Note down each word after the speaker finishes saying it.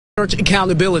church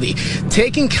accountability,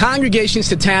 taking congregations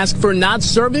to task for not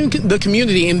serving the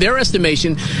community in their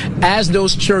estimation as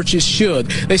those churches should.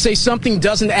 They say something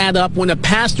doesn't add up when a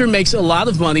pastor makes a lot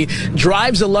of money,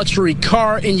 drives a luxury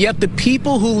car, and yet the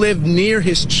people who live near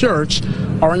his church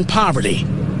are in poverty.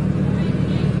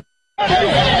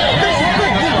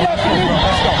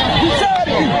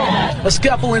 A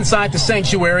scuffle inside the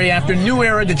sanctuary after New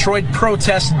Era Detroit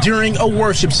protests during a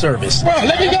worship service. Bro,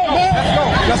 let me go,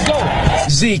 man. Let's go.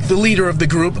 Zeke, the leader of the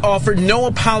group, offered no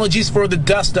apologies for the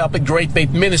dust-up at Great Faith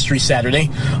Ministry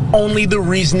Saturday, only the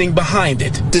reasoning behind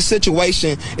it. This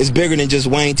situation is bigger than just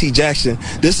Wayne T. Jackson.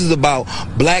 This is about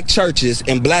black churches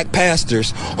and black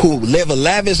pastors who live a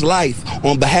lavish life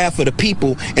on behalf of the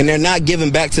people, and they're not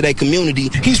giving back to their community.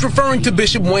 He's referring to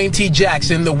Bishop Wayne T.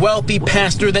 Jackson, the wealthy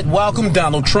pastor that welcomed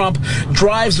Donald Trump,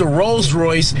 drives a Rolls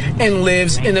Royce, and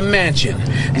lives in a mansion.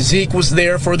 Zeke was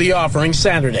there for the offering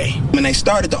Saturday. When they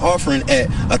started the offering at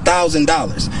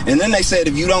 $1,000, and then they said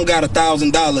if you don't got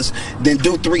 $1,000, then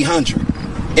do $300.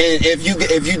 And if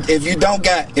you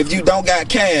don't got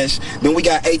cash, then we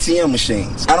got ATM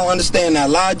machines. I don't understand that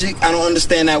logic. I don't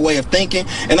understand that way of thinking,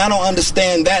 and I don't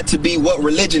understand that to be what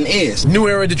religion is. New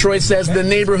Era Detroit says the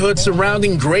neighborhood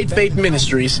surrounding Great Faith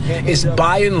Ministries is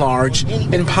by and large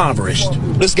impoverished.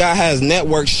 This guy has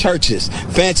networks, churches,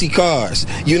 fancy cars,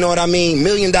 you know what I mean, $1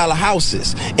 million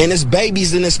houses, and there's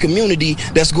babies in this community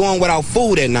that's going without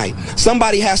food at night.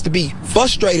 Somebody has to be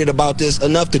frustrated about this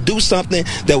enough to do something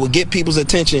that will get people's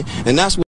attention, and that's what